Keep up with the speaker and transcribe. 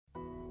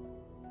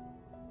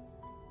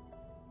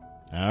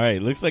All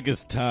right, looks like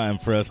it's time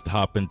for us to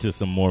hop into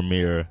some more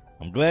Mirror.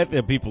 I'm glad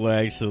that people are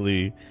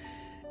actually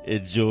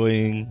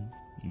enjoying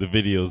the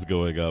videos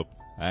going up.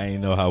 I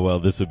didn't know how well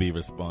this would be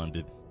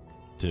responded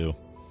to.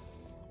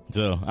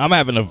 So I'm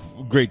having a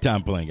great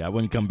time playing it. I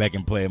wouldn't come back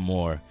and play it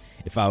more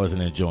if I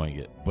wasn't enjoying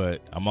it.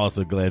 But I'm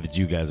also glad that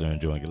you guys are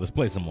enjoying it. Let's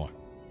play some more.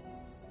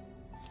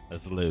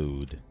 Let's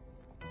load.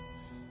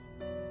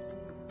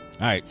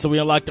 All right, so we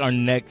unlocked our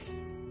next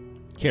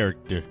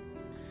character.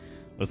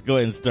 Let's go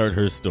ahead and start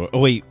her story. Oh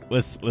wait,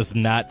 let's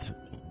not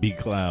be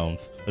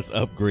clowns. Let's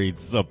upgrade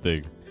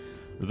something.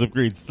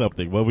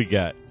 What we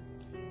got?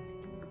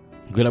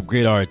 We're gonna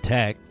upgrade our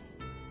attack.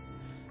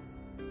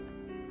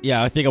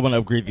 Yeah, I think I want to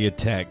upgrade the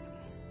attack.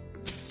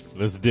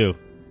 Let's do.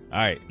 All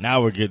right,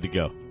 now we're good to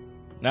go.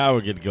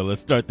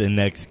 Let's start the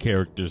next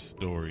character's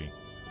story.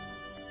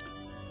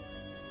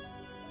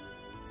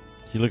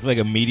 She looks like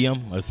a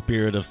medium, a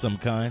spirit of some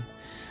kind.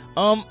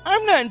 I'm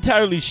not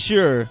entirely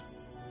sure.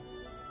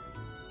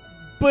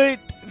 But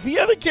the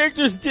other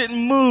characters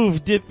didn't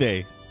move, did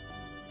they?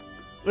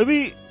 Let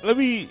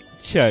me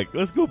check.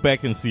 Let's go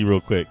back and see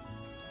real quick.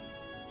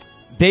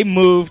 They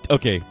moved.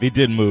 Okay, they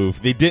did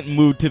move. They didn't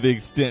move to the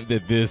extent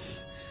that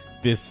this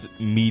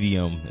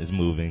medium is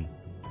moving.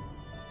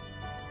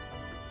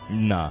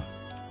 Nah.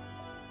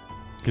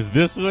 Because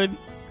this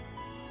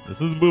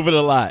was moving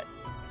a lot.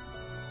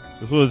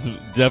 This was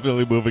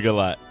definitely moving a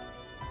lot.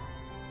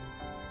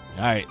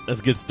 All right,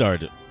 let's get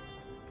started.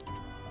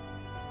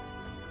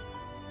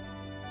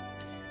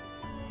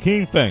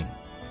 King Feng,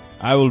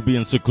 I will be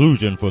in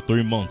seclusion for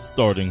 3 months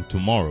starting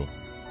tomorrow.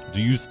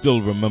 Do you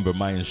still remember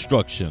my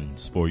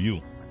instructions for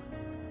you?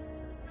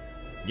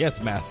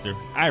 Yes, Master,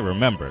 I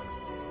remember.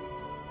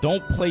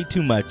 Don't play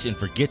too much and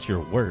forget your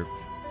work.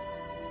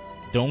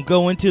 Don't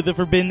go into the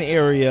forbidden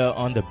area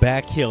on the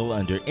back hill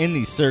under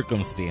any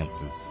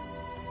circumstances.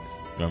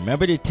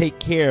 Remember to take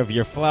care of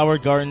your flower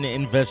garden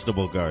and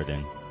vegetable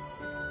garden.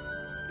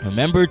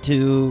 Remember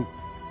to...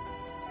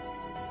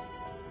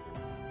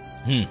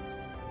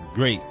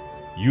 Great.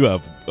 You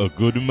have a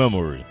good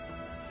memory.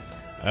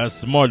 As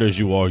smart as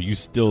you are, you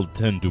still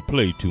tend to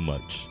play too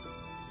much.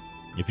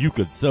 If you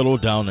could settle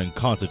down and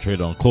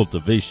concentrate on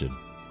cultivation,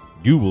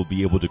 you will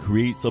be able to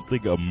create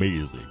something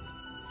amazing.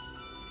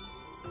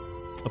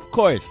 Of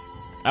course,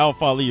 I'll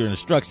follow your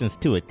instructions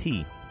to a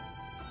T.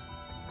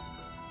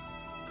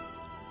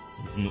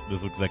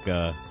 This looks like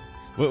a...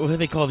 What do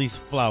they call these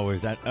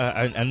flowers?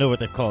 I know what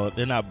they're called.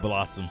 They're not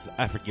blossoms.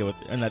 I forget what...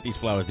 Not these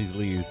flowers, these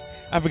leaves.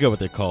 I forget what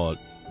they're called.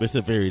 But it's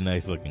a very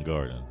nice looking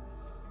garden.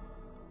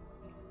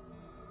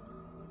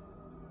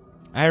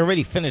 I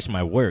already finished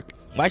my work.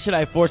 Why should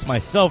I force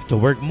myself to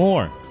work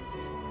more?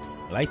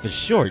 Life is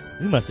short.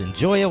 We must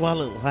enjoy it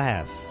while it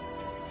lasts.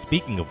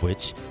 Speaking of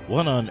which,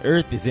 what on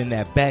earth is in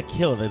that back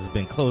hill that has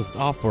been closed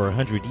off for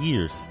 100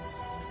 years?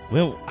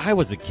 When I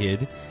was a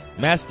kid,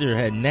 Master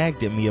had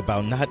nagged at me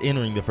about not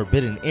entering the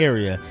forbidden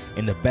area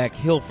in the back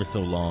hill for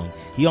so long,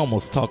 he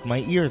almost talked my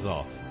ears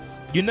off.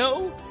 You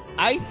know,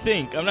 I'm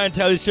not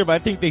entirely sure, but I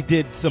think they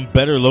did some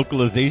better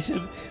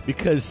localization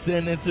because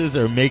sentences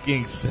are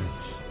making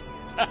sense.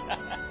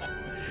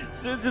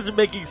 Sentences are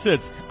making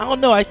sense. I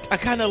don't know. I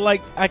kind of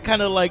like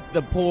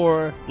the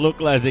poor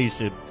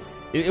localization.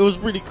 It was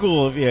pretty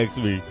cool, if you ask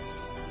me.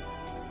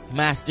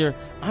 Master,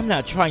 I'm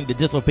not trying to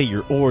disobey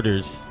your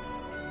orders,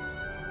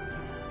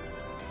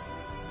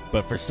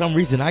 but for some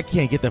reason I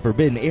can't get the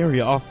forbidden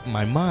area off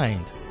my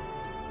mind.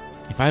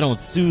 If I don't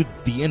soothe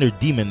the inner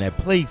demon that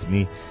plagues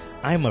me,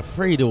 I'm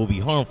afraid it will be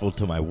harmful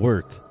to my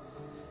work.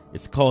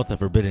 It's called the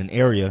forbidden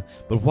area,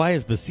 but why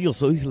is the seal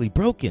so easily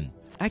broken?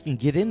 I can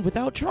get in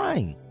without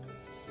trying.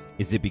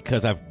 Is it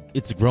because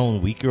it's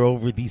grown weaker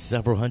over these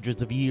several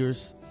hundreds of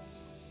years?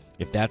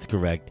 If that's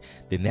correct,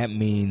 then that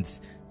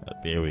means...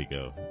 there we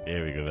go.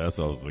 That's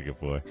what I was looking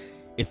for.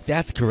 If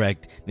that's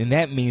correct, then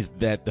that means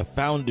that the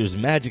founder's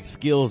magic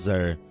skills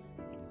are...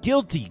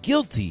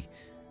 Guilty.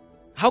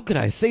 How could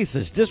I say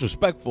such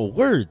disrespectful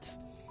words?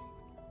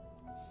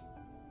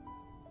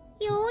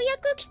 ようや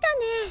く来た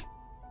ね。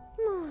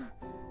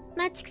もう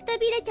待ちくた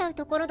びれちゃう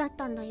ところだっ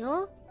たんだ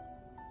よ。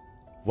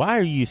Why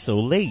are you so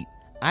late?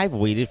 I've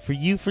waited for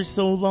you for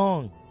so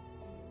long.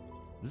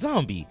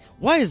 Zombie,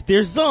 why is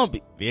there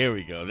zombie? There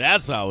we go.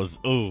 That's how I was.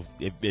 Oh,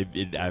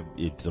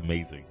 it's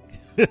amazing.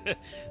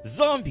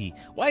 Zombie,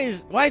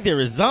 why there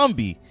is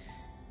zombie?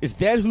 Is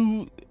that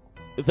who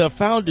the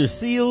founder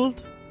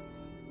sealed?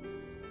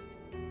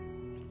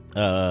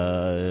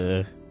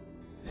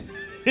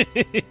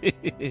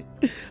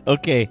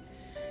 Okay.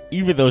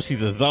 Even though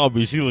she's a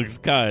zombie, she looks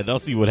kind. I'll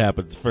see what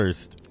happens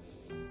first.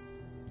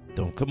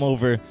 Don't come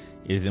over.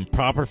 It is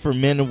improper for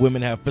men and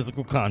women to have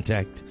physical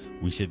contact.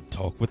 We should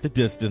talk with a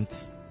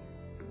distance.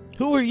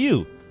 Who are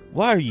you?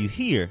 Why are you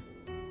here?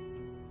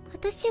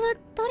 私は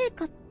誰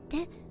かって？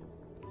ね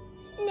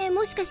え、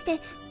もしかして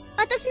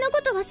私の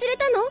こと忘れ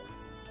たの？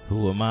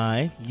 Who am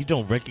I? You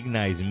don't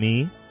recognize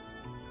me.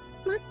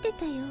 待って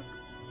たよ。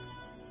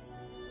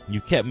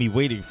 You kept me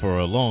waiting for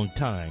a long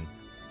time.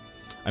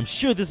 I'm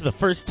sure this is the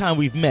first time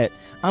we've met.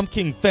 I'm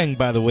King Feng,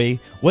 by the way.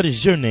 What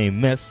is your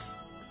name, miss?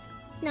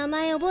 名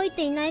前覚え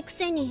ていないく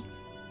せに、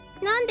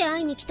なんで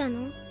会いに来た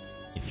の？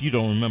 If you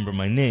don't remember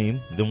my name,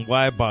 then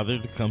why bother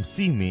to come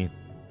see me?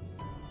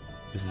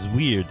 This is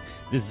weird.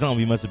 This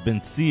zombie must have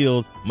been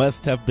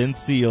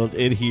sealed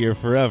in here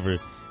forever.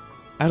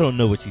 I don't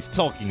know what she's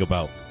talking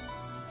about.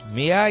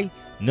 May I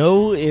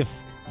know if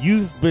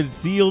you've been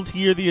sealed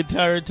here the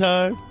entire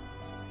time?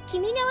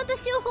 君が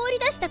私を放り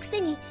出したく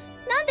せに、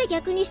なんで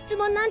逆に質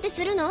問なんて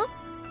するの？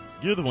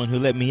 You're the one who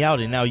let me out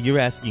and now you're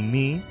asking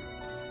me?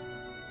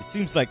 It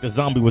seems like the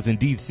zombie was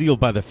indeed sealed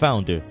by the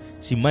founder.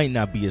 She might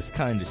not be as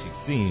kind as she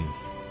seems.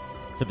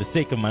 For the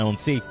sake of my own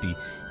safety,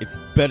 it's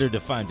better to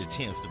find a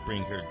chance to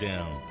bring her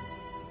down.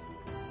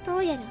 ど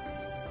うやら、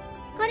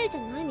彼じ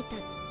ゃないみたい。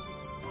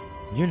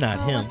You're not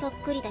顔は him. そっ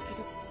くりだ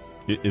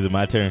けど。Is it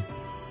my turn?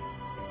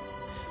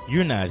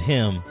 You're not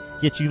him,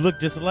 yet you look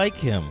just like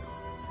him.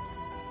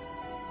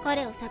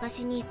 彼を探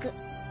しに行く。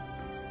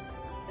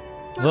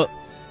Well,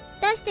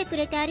 出してく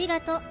れてあり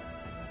がとう。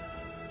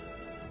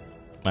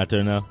my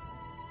turn now?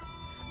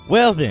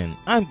 Well then,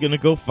 I'm gonna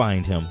go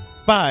find him.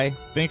 Bye.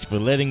 Thanks for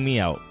letting me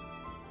out.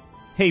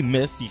 Hey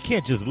miss, you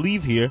can't just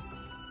leave here.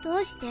 ど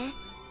うして？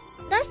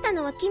出した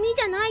のは君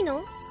じゃない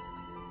の？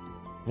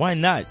 Why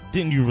not?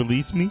 Didn't you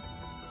release me?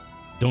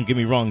 Don't get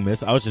me wrong,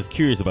 miss. I was just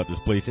curious about this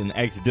place and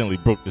accidentally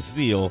broke the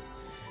seal.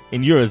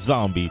 And you're a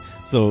zombie,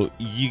 so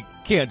you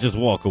can't just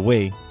walk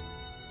away.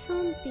 ゾ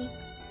ンビ。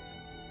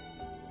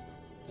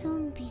ゾ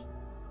ンビ。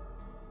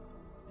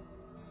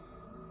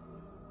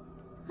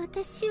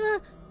私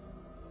は、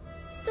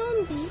ゾ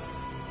ンビ？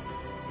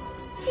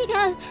違う、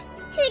違う、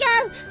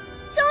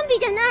ゾンビ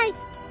じゃない。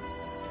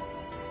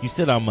You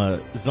said I'm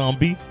a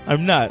zombie?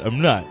 I'm not.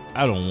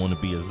 I don't want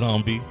to be a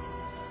zombie.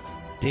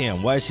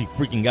 Damn, why is she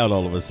freaking out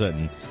all of a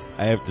sudden?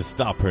 I have to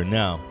stop her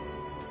now.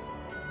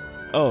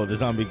 Oh, the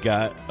zombie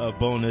got a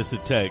bonus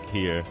attack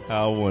here.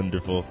 How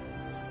wonderful.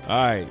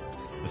 Alright,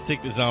 let's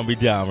take the zombie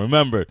down.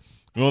 Remember,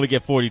 we only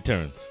get 40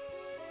 turns.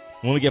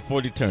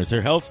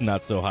 Her health's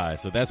not so high,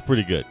 so that's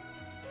pretty good.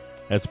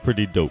 That's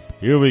pretty dope.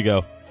 Here we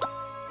go.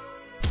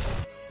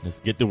 Let's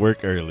get to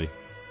work early.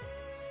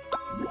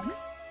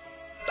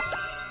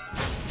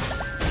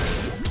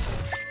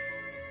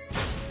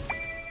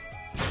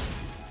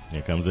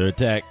 Here comes her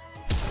attack.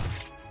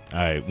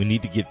 Alright, we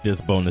need to get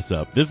this bonus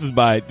up. If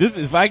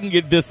I can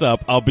get this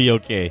up, I'll be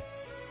okay.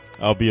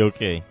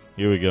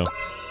 Here we go.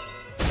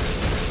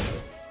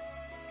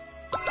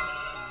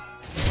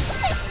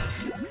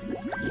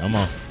 Come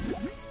on.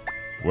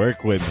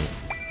 Work with me.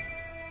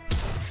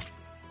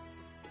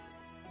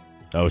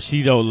 Oh,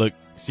 she don't look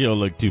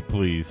too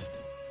pleased.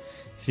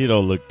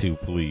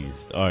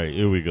 Alright,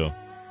 here we go.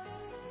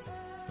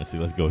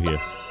 Let's go here.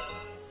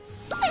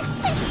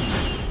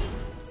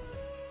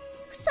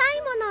 臭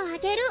いものをあ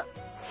げる。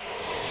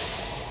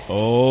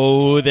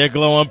 Oh, they're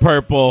glowing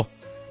purple.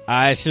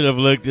 I should have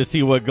looked to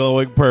see what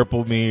glowing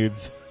purple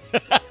means.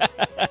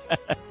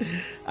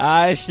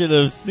 I should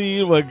have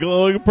seen what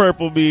glowing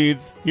purple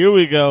means. Here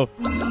we go.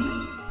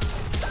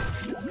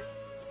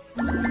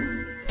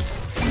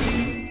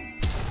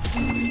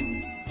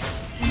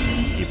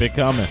 Keep it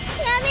coming.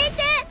 やめ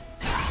て。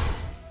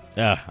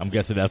 I'm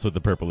guessing that's what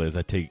the purple is.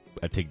 I take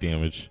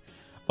damage.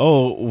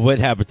 Oh, what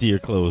happened to your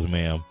clothes,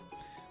 ma'am?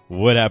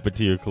 What happened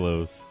to your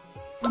clothes?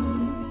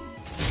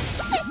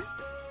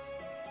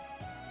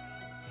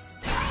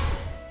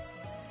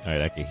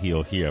 Alright, I can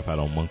heal here if I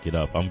don't monk it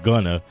up. I'm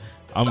good at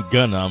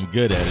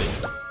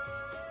it.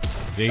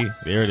 See?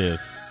 There it is.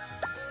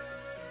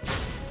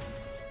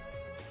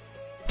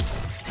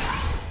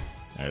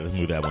 Alright, let's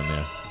move that one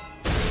there.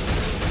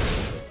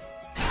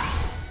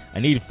 I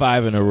need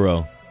 5 in a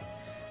row.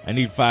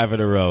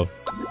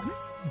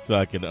 So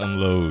I can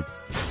unload.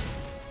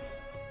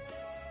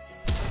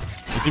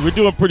 You see, we're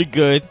doing pretty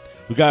good.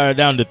 We got her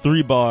down to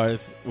 3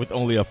 bars with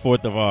only a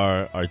fourth of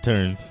our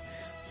turns.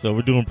 So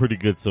we're doing pretty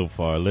good so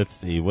far. Let's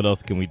see. What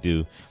else can we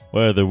do?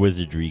 What other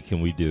wizardry can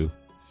we do?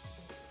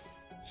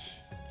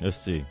 Let's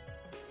see.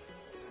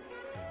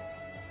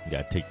 You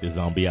gotta take the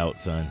zombie out,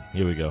 son.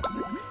 Here we go.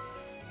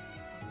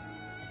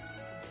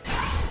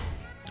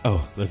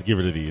 Oh, let's get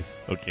rid of these.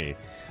 Okay.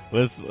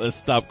 Let's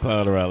stop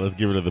cloud around. Let's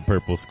get rid of the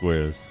purple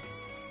squares.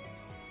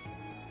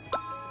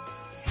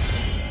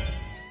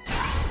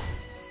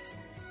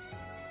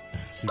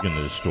 She's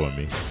gonna destroy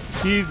me.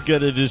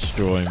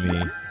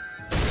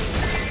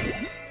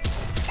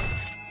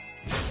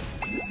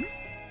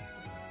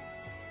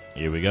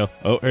 Here we go.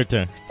 Oh, her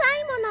turn. 臭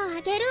いものを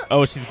あげる。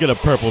 Oh, she's gonna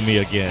purple me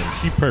again.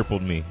 She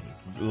purpled me.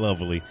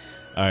 Lovely.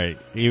 Alright,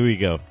 here we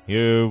go.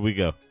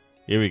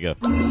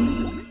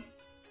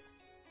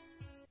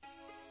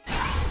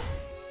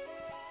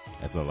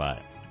 That's a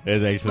lot.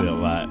 That's actually a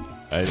lot.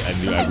 I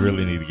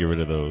really need to get rid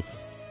of those.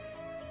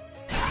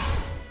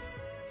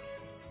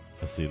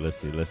 Let's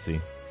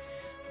see.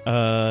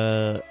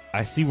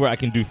 I see where I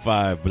can do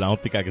 5, but I don't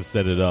think I can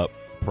set it up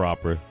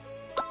proper.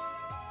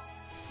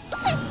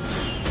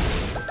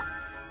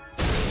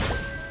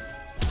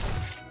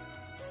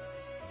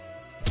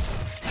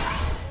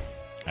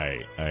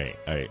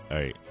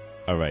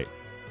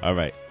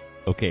 Alright.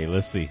 Okay,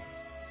 let's see.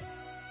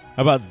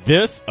 How about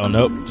this? Oh,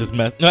 nope. Just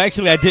mess. No,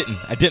 actually, I didn't.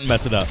 I didn't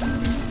mess it up.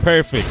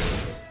 Perfect.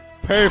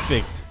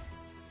 Perfect.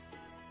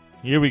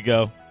 Here we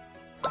go.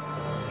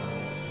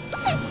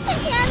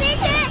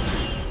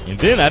 And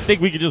then I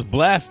think we can just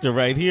blast her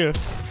right here.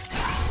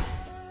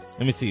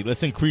 Let me see.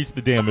 Let's increase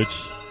the damage.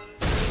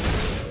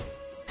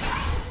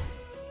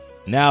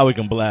 Now we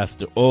can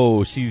blast her.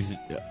 Oh, she's...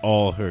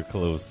 all her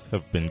clothes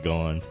have been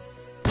gone.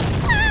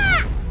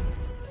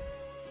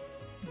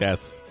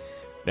 That's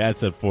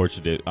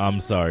unfortunate. I'm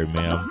sorry,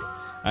 ma'am.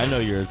 I know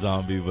you're a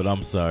zombie, but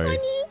I'm sorry.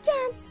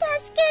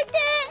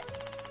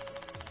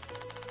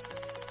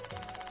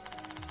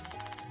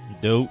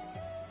 Dope.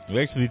 We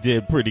actually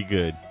did pretty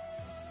good.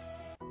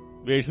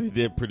 We actually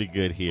did pretty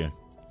good here.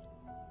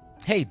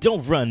 Hey,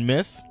 don't run,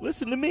 miss.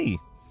 Listen to me.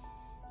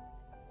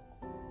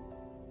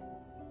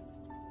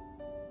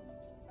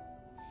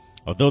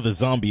 Although the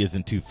zombie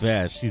isn't too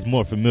fast, she's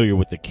more familiar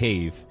with the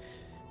cave.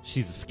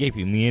 She's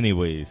escaping me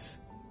anyways.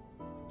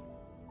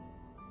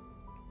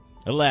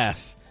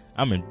 Alas,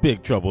 I'm in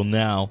big trouble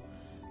now.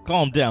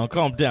 Calm down,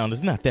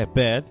 it's not that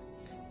bad.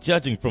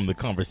 Judging from the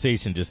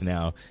conversation just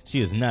now,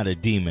 she is not a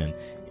demon,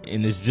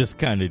 and is just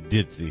kinda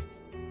ditzy.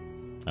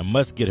 I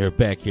must get her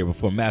back here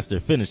before Master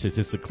finishes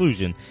his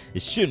seclusion.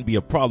 It shouldn't be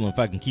a problem if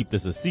I can keep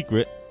this a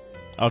secret.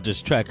 I'll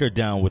just track her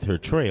down with her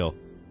trail.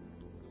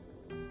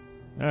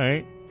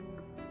 Alright.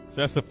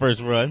 So that's the first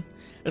run.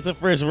 That's the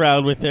first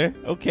round with her.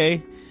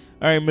 Okay.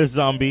 Alright, Miss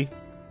Zombie.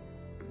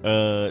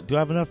 Do I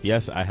have enough?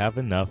 Yes, I have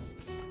enough.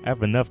 I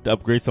have enough to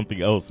upgrade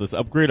something else. Let's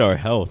upgrade our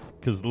health.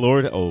 Because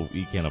Lord... oh,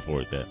 we can't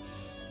afford that.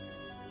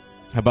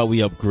 How about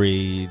we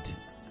upgrade...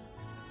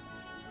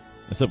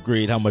 let's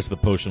upgrade how much the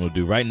potion will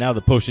do. Right now,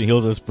 the potion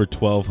heals us for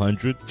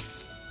 1,200.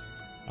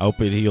 I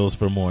hope it heals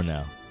for more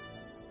now.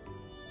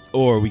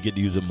 Or we get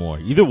to use it more.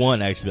 Either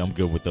one, actually, I'm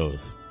good with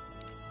those.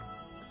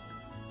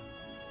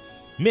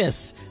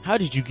 Miss, how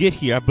did you get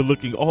here? I've been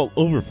looking all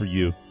over for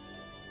you.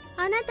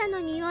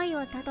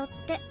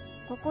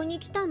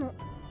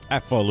 I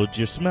followed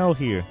your smell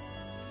here.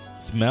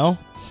 Smell?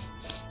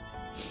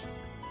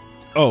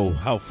 Oh,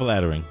 how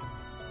flattering.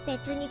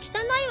 別に汚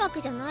いわ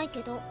けじゃない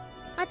けど、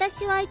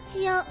私は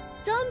一応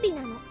ゾンビ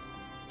なの。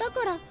だ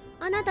から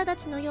あなたた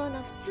ちのよう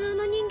な普通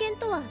の人間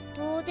とは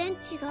当然違う。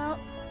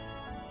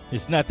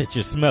It's not that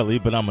you're smelly,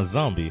 but I'm a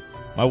zombie.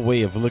 My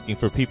way of looking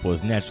for people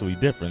is naturally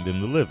different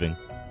than the living.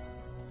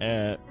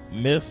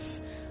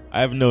 Miss, I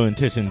have no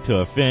intention to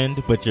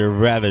offend, but you're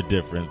rather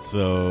different,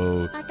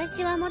 so...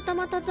 私はもと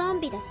もとゾ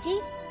ンビだし、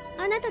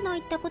あなたの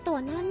言ったこと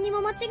は何に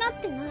も間違っ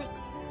てない。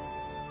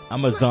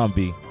I'm a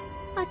zombie.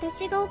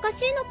 私がおか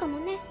しいのかも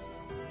ね。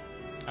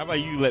How about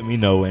you let me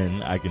know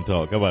when I can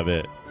talk? How about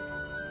that?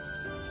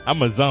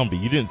 I'm a zombie.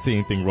 You didn't say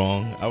anything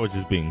wrong. I was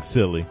just being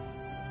silly.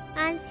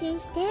 安心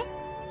して。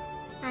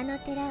あの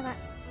寺は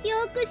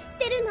よく知っ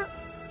てるの。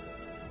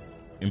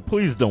And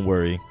please don't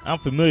worry. I'm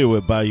familiar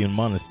with Bayun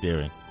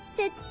Monastery.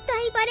 絶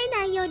対バレ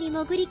ないように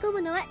潜り込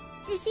むのは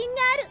自信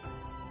が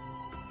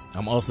ある。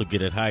I'm also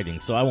good at hiding,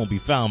 so I won't be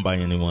found by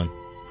anyone.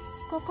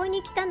 ここ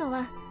に来たの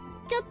は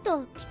ちょっと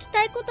聞き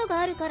たいことが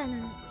あるからな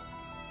の。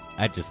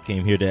I just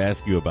came here to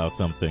ask you about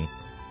something.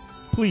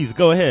 Please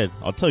go ahead.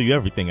 I'll tell you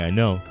everything I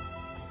know.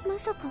 ま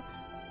さか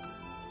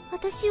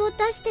私を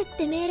出してっ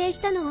て命令し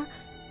たのは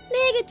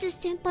名月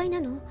先輩な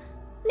の？名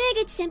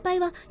月先輩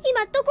は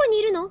今どこに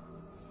いるの？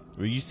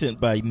 Were you sent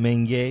by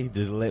Mingye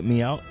to let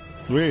me out?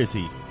 Where is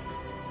he?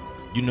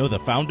 You know the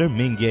founder,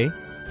 Mingye?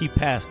 He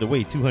passed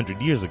away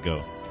 200 years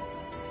ago.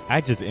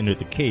 I just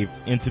entered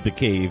into the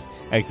cave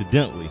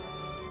accidentally.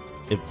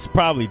 It's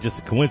probably just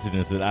a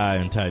coincidence that I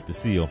untied the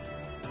seal.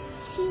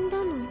 死んだ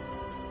の？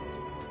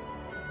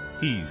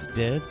 He's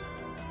dead?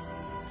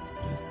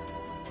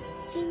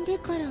 死んで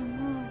から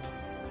もう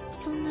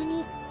そんな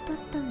に経っ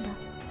たんだ。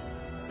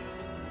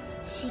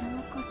知ら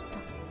なかっ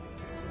た。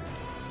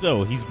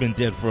So, he's been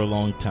dead for a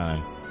long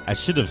time. I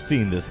should have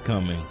seen this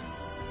coming.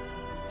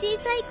 小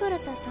さい頃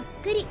とそっ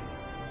くり。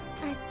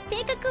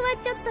性格は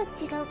ちょっと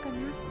違うかな。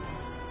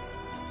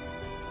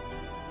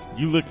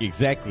You look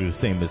exactly the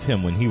same as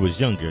him when he was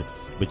younger,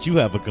 but you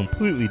have a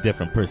completely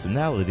different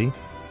personality.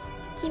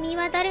 君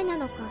は誰な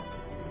のか、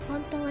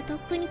本当はとっ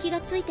くに気が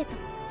ついてた。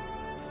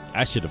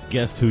I should have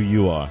guessed who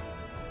you are.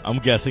 I'm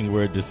guessing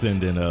we're a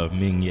descendant of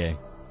Mingye.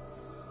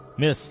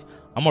 Miss,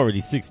 I'm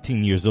already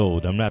 16 years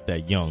old. I'm not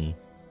that young.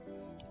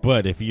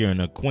 But if you're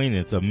an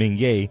acquaintance of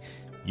Mingye,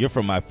 you're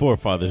from my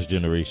forefather's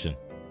generation.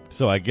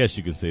 So I guess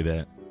you can say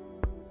that.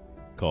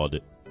 Called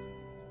it.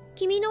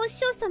 君のお師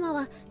匠様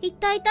は一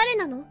体誰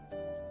なの？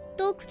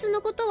洞窟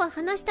のことは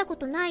話したこ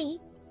とな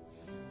い？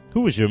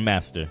 Who is your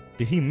master?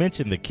 Did he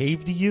mention the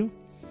cave to you?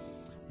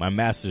 My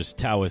master's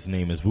Taoist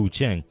name is Wu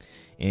Cheng,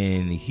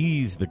 and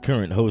he's the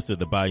current host of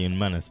the Bayun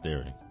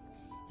Monastery.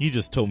 He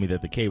just told me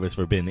that the cave is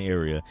forbidden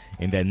area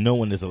and that no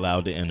one is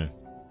allowed to enter.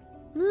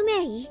 無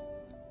名？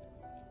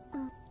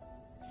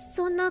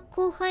そんな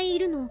後輩い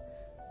るの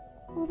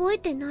覚え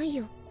てない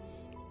よ。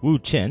 Wu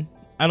Chen?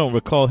 I don't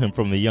recall him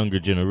from the younger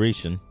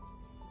generation.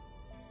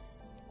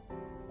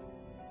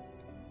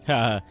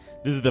 Haha,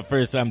 this is the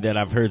first time that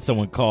I've heard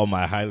someone call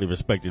my highly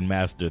respected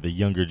master the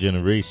younger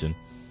generation.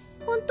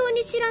 本当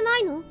に知らな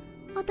いの？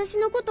私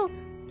のこと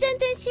全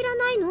然知ら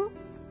ないの？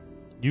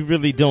 You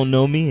really don't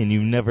know me and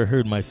you've never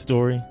heard my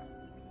story?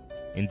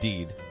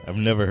 Indeed, I've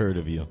never heard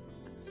of you.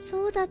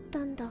 そうだった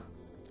んだ。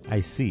 I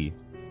see.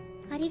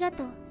 ありが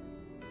とう。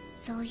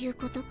そういう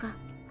ことか。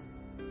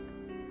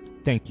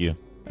 Thank you.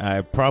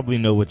 I probably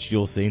know what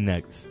you'll say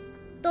next.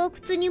 洞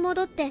窟に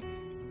戻って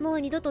も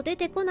う二度と出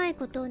てこない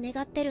ことを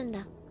願ってるん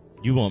だ。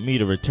 You want me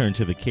to return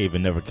to the cave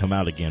and never come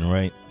out again,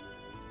 right?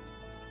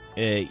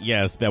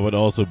 Yes, that would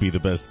also be the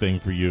best thing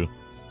for you.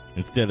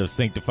 Instead of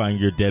sanctifying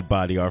your dead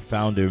body, our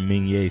founder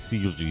Ming-Ye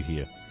sealed you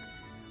here.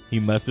 He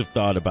must have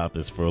thought about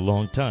this for a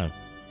long time.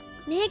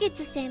 名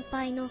月先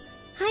輩の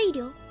配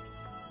慮？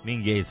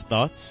 Ming-Ye's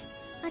thoughts?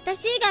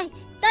 私以外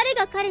誰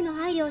が彼の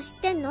配慮を知っ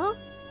てんの？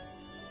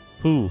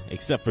 Who,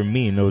 except for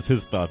me, knows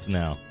his thoughts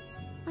now?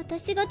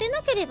 私が出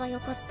なければよ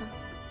かった。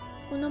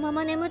このま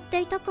ま眠っ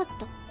ていたかっ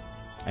た。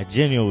 I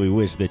genuinely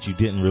wish that you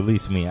didn't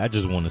release me. I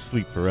just want to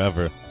sleep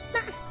forever. ま、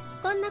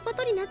こんなこ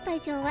とになった以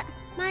上は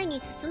前に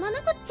進ま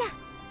なくっちゃ。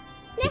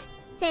ね、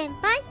先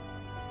輩。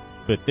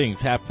 But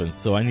things happen,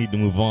 so I need to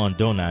move on,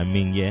 don't I,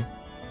 Ming-Ye?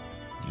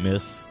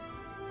 Miss?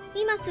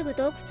 今すぐ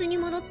洞窟に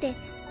戻って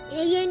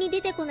永遠に出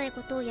てこない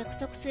ことを約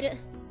束する。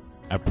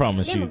 I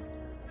promise でも you.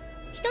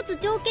 一つ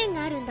条件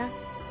があるんだ。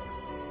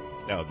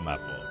 That was my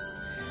fault.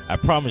 I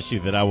promise you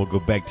that I will go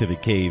back to the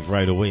cave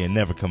right away and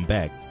never come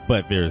back.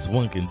 But there's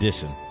one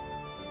condition.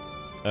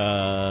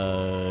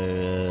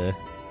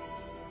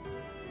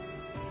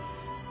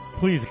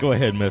 Please go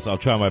ahead, miss. I'll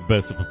try my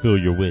best to fulfill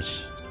your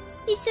wish.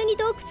 一緒に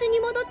洞窟に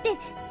戻って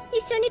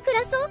一緒に暮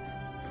らそう。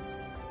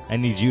 I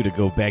need you to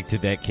go back to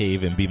that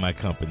cave and be my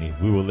company.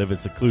 We will live in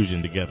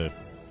seclusion together.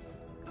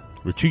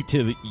 Retreat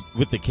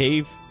with the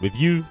cave? With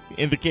you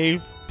in the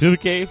cave? To the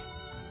cave?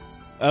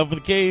 Of the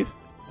cave?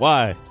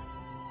 Why?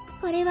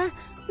 これは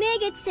名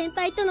月先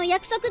輩との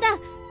約束だ。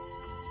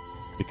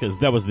 Because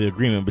that was the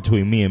agreement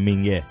between me and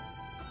Ming-Ye.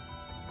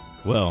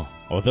 Well,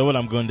 although what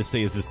I'm going to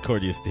say is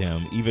discourteous to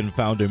him, even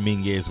founder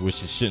Ming-Ye's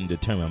wishes shouldn't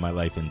determine my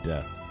life and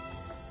death.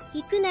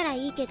 行くなら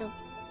いいけど、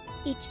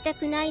行きた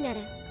くないな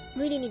ら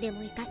無理にで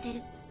も行かせ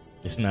る。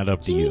 It's not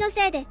up to 君 you. の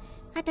せいで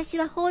私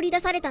は放り出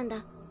されたん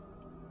だ。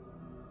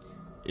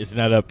 It's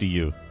not up to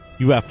you.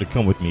 You have to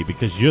come with me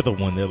because you're the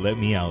one that let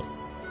me out.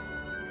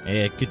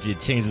 Could you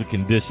change the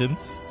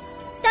conditions?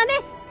 ダメ。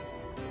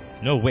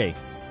 No way.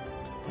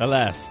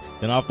 Alas,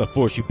 then I'll have to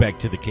force you back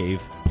to the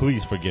cave.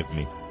 Please forgive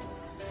me.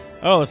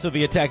 Oh, so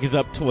the attack is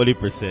up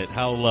 20%.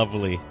 How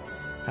lovely.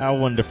 How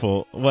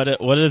wonderful. What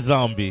a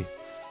zombie.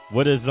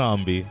 What a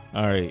zombie.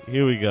 Alright,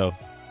 here we go.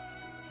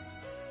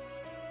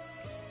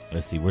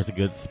 Let's see, where's a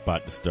good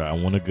spot to start? I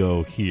want to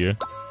go here.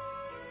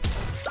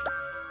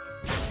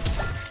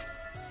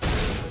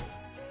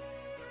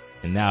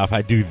 And now if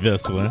I do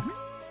this one,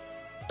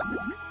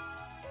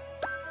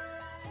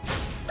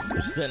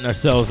 we're setting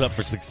ourselves up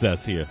for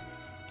success here.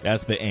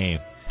 That's the aim.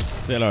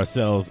 Set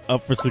ourselves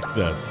up for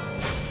success.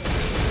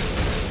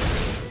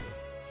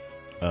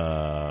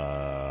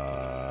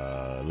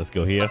 Let's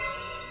go here.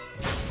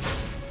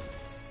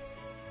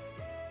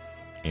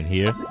 And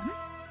here.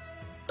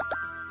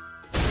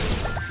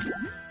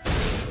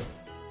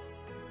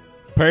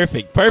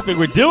 Perfect, perfect.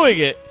 We're doing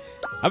it.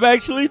 I'm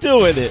actually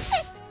doing it.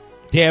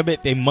 Damn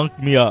it, they monked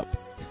me up.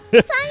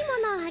 最後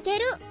のあげ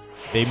る。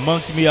 They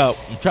monked me up.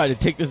 I'm trying to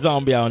take the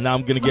zombie out, and now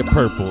I'm gonna get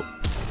purple.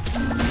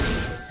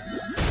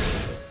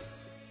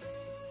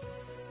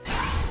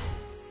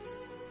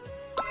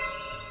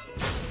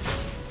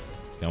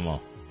 Come on.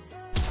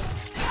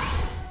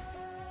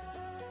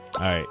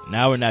 Alright,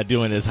 now we're not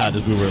doing as hot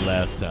as we were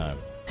last time.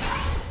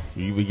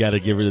 We gotta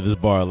get rid of this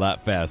bar a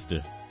lot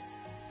faster.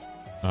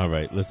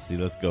 Alright, let's see.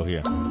 Let's go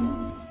here.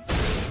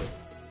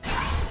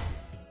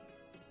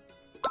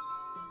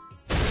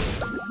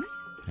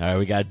 Alright,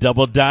 we got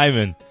double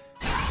diamond.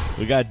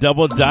 We got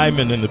double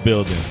diamond in the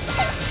building.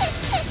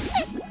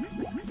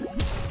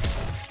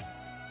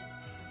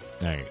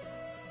 Alright.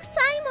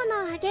 臭いも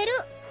のをあげる。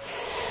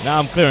 Now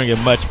I'm clearing it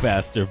much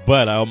faster,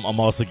 but I'm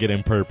also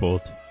getting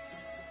purpled.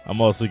 I'm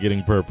also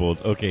getting purpled.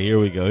 Okay, here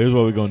we go. Here's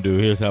what we're going to do.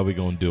 Here's how we're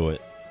going to do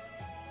it.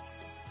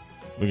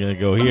 We're going to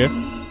go here.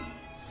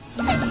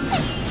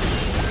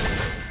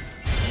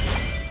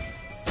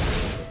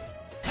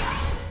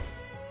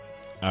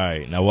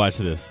 Alright, now watch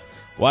this.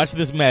 Watch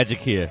this magic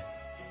here.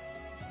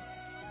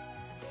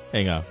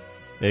 Hang on.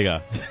 There you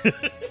go.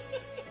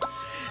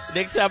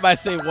 Next time I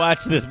say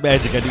watch this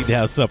magic, I need to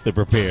have something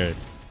prepared.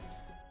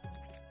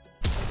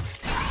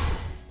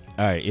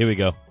 Alright, here we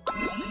go.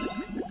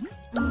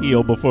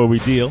 Heal before we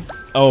deal.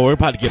 Oh, we're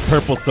about to get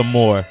purple some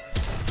more.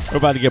 We're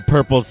about to get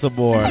purple some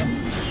more.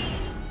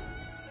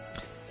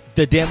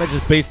 The damage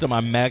is based on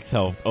my max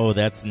health. Oh,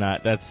 that's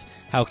not. That's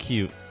how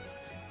cute.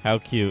 How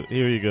cute.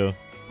 Here you go.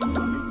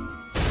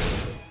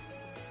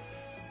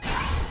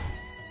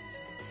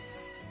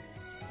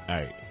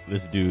 Alright,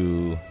 let's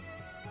do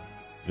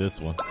this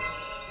one.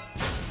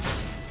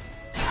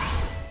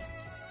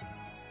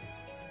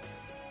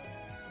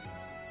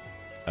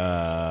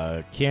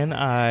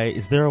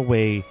 Is there a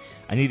way?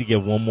 I need to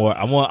get one more.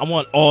 I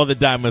want all the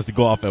diamonds to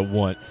go off at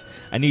once.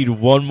 I need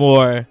one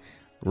more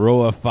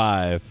row of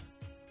 5.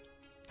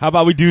 How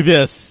about we do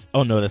this?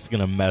 Oh no, that's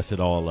gonna mess it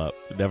all up.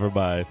 Never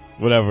mind.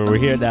 Whatever, we're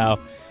here now.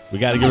 We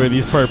gotta get rid of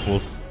these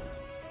purples.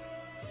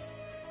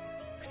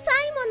 臭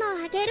いもの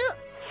をあげる。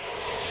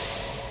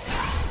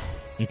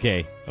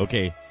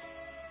 Okay.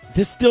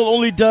 This still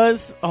only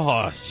does?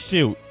 Oh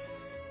shoot.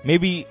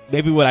 Maybe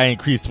what I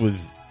increased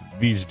was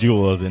these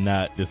jewels and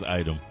not this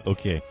item.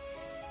 Okay.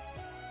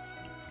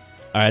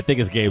 Alright, I think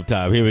it's game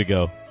time. Here we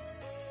go.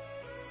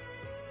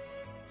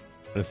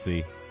 Let's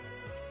see.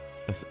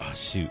 Oh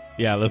shoot.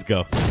 Yeah, let's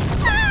go.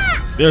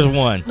 There's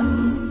one.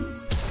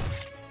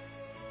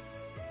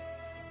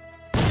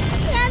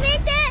 やめ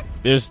て。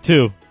 There's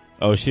 2.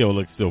 Oh, she'll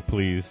look so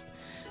pleased.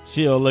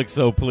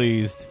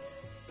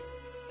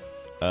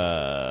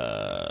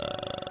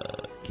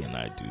 Can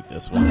I do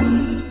this one?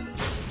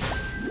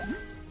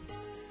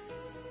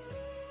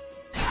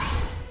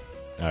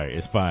 Alright,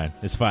 it's fine.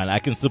 I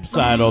can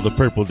subside all the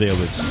purple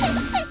damage.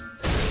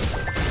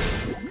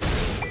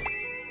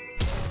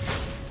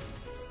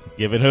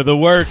 Giving her the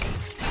work.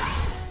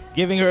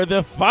 Giving her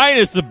the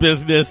finest of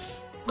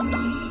business. お兄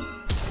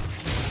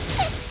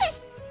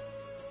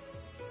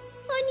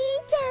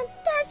ちゃ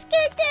ん、助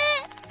けて。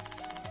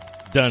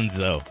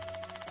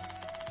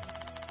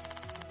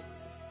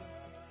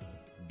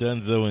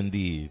 Dunzo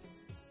indeed.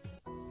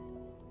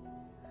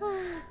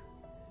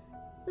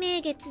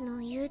 名月の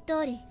言う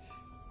通り、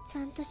ち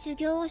ゃんと修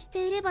行をし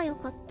ていればよ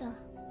かった。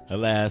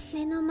 Alas.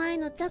 目の前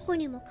の雑魚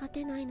にも勝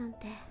てないなん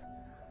て。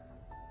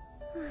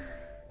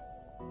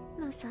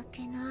情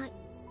けない。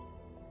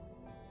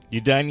 You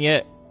done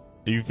yet?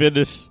 Do you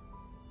finish?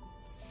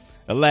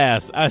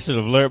 Alas, I should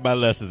have learned my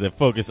lessons and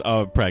focused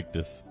on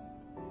practice.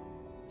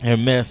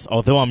 And miss,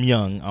 although I'm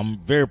young, I'm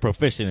very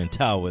proficient in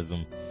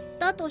Taoism.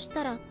 だとし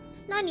たら、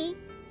何？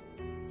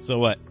 So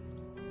what?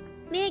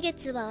 名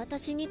月は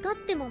私に勝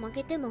っても負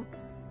けても、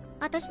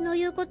私の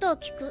言うことを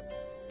聞く。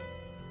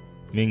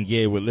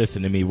 Mingye would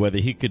listen to me whether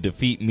he could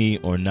defeat me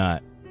or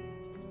not.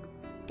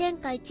 天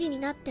下一位に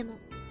なっても。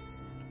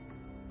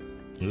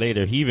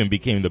 Later, he even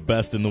became the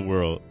best in the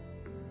world.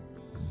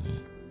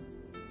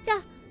 じゃ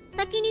あ、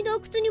先に洞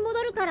窟に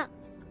戻るから。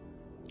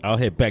 I'll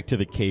head back to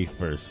the cave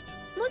first.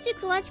 もし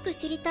詳しく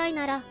知りたい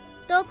なら、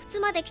洞窟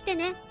まで来て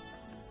ね。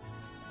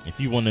 If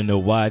you want to know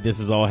why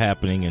this is all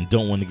happening and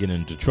don't want to get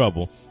into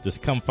trouble,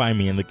 just come find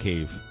me in the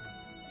cave.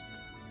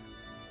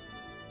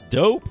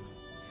 Dope.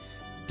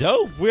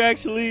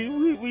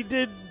 We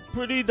did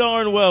pretty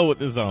darn well with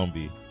the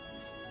zombie.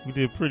 We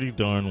did pretty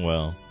darn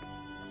well.